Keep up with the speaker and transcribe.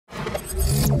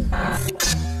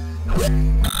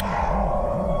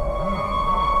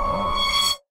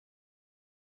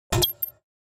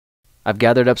I've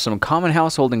gathered up some common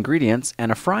household ingredients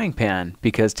and a frying pan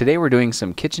because today we're doing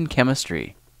some kitchen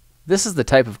chemistry. This is the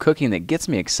type of cooking that gets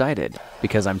me excited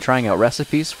because I'm trying out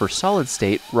recipes for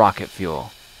solid-state rocket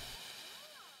fuel.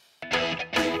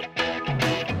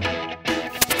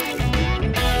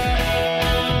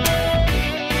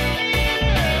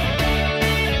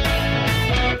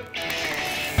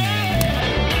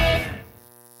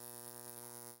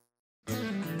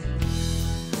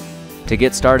 To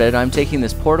get started, I'm taking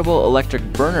this portable electric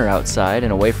burner outside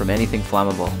and away from anything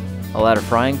flammable. I'll add a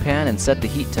frying pan and set the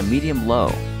heat to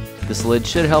medium-low. This lid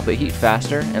should help it heat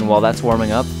faster, and while that's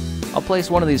warming up, I'll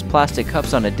place one of these plastic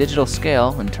cups on a digital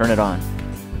scale and turn it on.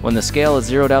 When the scale has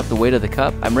zeroed out the weight of the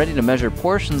cup, I'm ready to measure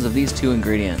portions of these two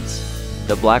ingredients.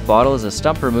 The black bottle is a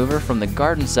stump remover from the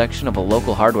garden section of a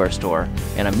local hardware store,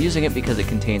 and I'm using it because it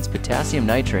contains potassium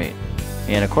nitrate.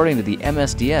 And according to the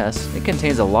MSDS, it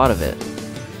contains a lot of it.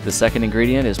 The second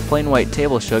ingredient is plain white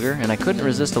table sugar, and I couldn't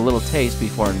resist a little taste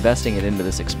before investing it into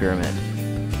this experiment.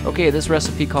 Okay, this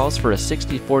recipe calls for a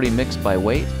 60-40 mix by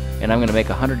weight, and I'm going to make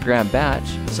a 100-gram batch,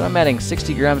 so I'm adding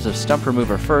 60 grams of stump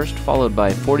remover first, followed by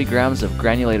 40 grams of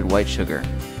granulated white sugar.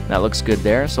 That looks good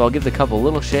there, so I'll give the cup a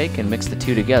little shake and mix the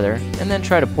two together, and then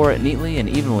try to pour it neatly and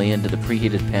evenly into the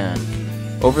preheated pan.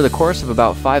 Over the course of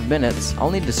about 5 minutes,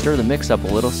 I'll need to stir the mix up a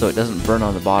little so it doesn't burn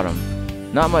on the bottom.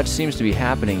 Not much seems to be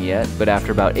happening yet, but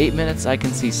after about 8 minutes I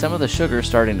can see some of the sugar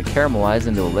starting to caramelize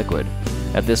into a liquid.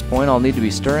 At this point I'll need to be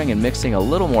stirring and mixing a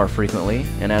little more frequently,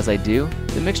 and as I do,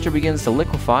 the mixture begins to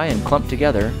liquefy and clump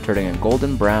together, turning a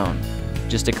golden brown.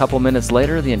 Just a couple minutes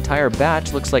later, the entire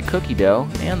batch looks like cookie dough,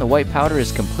 and the white powder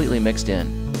is completely mixed in.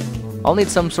 I'll need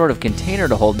some sort of container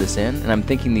to hold this in, and I'm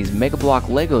thinking these Mega Block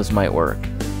Legos might work.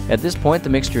 At this point the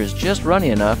mixture is just runny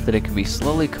enough that it can be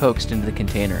slowly coaxed into the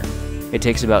container. It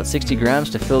takes about 60 grams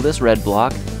to fill this red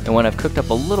block, and when I've cooked up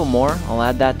a little more, I'll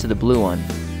add that to the blue one.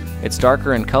 It's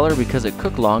darker in color because it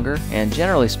cooked longer, and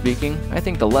generally speaking, I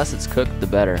think the less it's cooked, the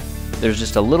better. There's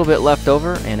just a little bit left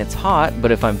over, and it's hot,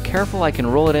 but if I'm careful I can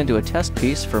roll it into a test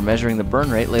piece for measuring the burn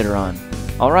rate later on.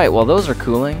 Alright, while those are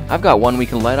cooling, I've got one we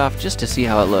can light off just to see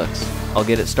how it looks. I'll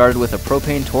get it started with a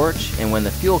propane torch, and when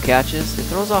the fuel catches, it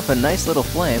throws off a nice little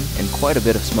flame and quite a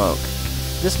bit of smoke.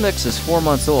 This mix is 4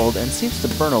 months old and seems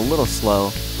to burn a little slow,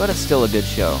 but it's still a good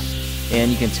show. And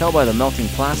you can tell by the melting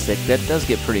plastic that it does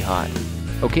get pretty hot.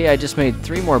 Okay, I just made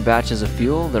 3 more batches of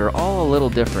fuel that are all a little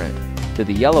different. To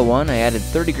the yellow one, I added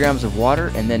 30 grams of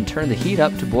water and then turned the heat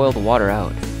up to boil the water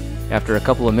out. After a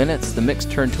couple of minutes, the mix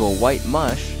turned to a white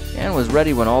mush and was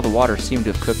ready when all the water seemed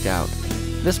to have cooked out.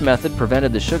 This method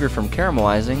prevented the sugar from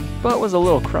caramelizing, but was a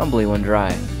little crumbly when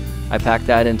dry. I packed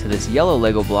that into this yellow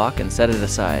Lego block and set it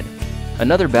aside.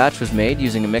 Another batch was made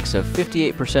using a mix of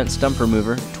 58% stump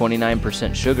remover,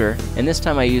 29% sugar, and this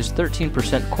time I used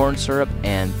 13% corn syrup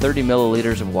and 30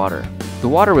 milliliters of water. The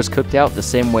water was cooked out the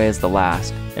same way as the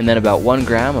last, and then about 1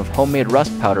 gram of homemade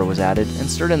rust powder was added and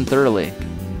stirred in thoroughly.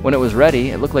 When it was ready,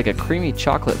 it looked like a creamy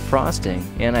chocolate frosting,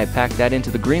 and I packed that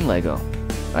into the green Lego.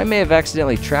 I may have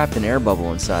accidentally trapped an air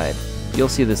bubble inside. You'll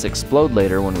see this explode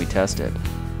later when we test it.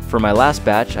 For my last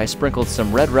batch, I sprinkled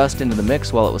some red rust into the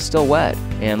mix while it was still wet,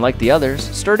 and like the others,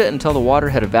 stirred it until the water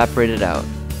had evaporated out.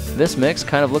 This mix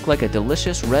kind of looked like a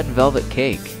delicious red velvet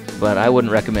cake, but I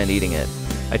wouldn't recommend eating it.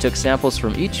 I took samples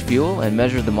from each fuel and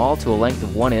measured them all to a length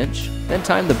of 1 inch, then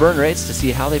timed the burn rates to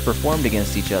see how they performed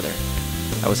against each other.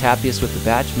 I was happiest with the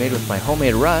batch made with my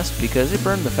homemade rust because it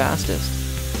burned the fastest.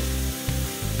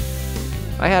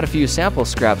 I had a few sample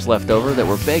scraps left over that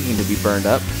were begging to be burned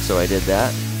up, so I did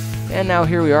that. And now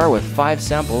here we are with 5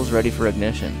 samples ready for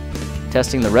ignition.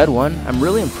 Testing the red one, I'm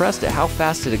really impressed at how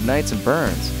fast it ignites and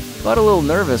burns, but a little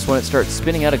nervous when it starts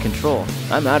spinning out of control.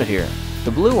 I'm out of here.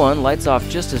 The blue one lights off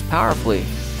just as powerfully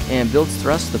and builds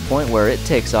thrust to the point where it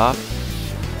takes off,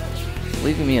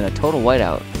 leaving me in a total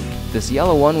whiteout. This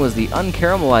yellow one was the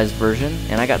uncaramelized version,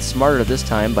 and I got smarter this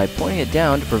time by pointing it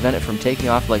down to prevent it from taking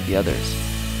off like the others.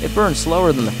 It burned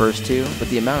slower than the first two, but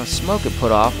the amount of smoke it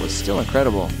put off was still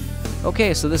incredible.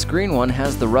 Okay, so this green one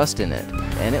has the rust in it,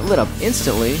 and it lit up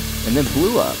instantly and then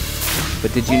blew up.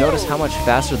 But did you notice how much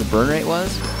faster the burn rate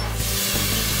was?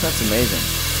 That's amazing.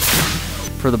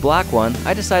 For the black one,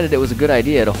 I decided it was a good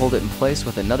idea to hold it in place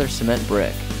with another cement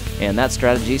brick, and that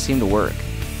strategy seemed to work.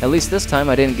 At least this time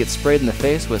I didn't get sprayed in the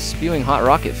face with spewing hot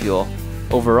rocket fuel.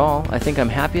 Overall, I think I'm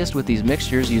happiest with these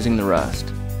mixtures using the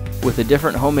rust. With a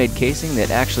different homemade casing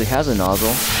that actually has a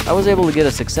nozzle, I was able to get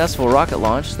a successful rocket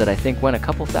launch that I think went a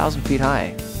couple thousand feet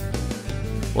high.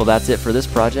 Well, that's it for this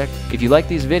project. If you like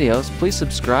these videos, please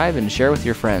subscribe and share with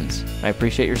your friends. I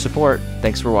appreciate your support.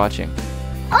 Thanks for watching.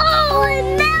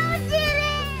 Oh, no!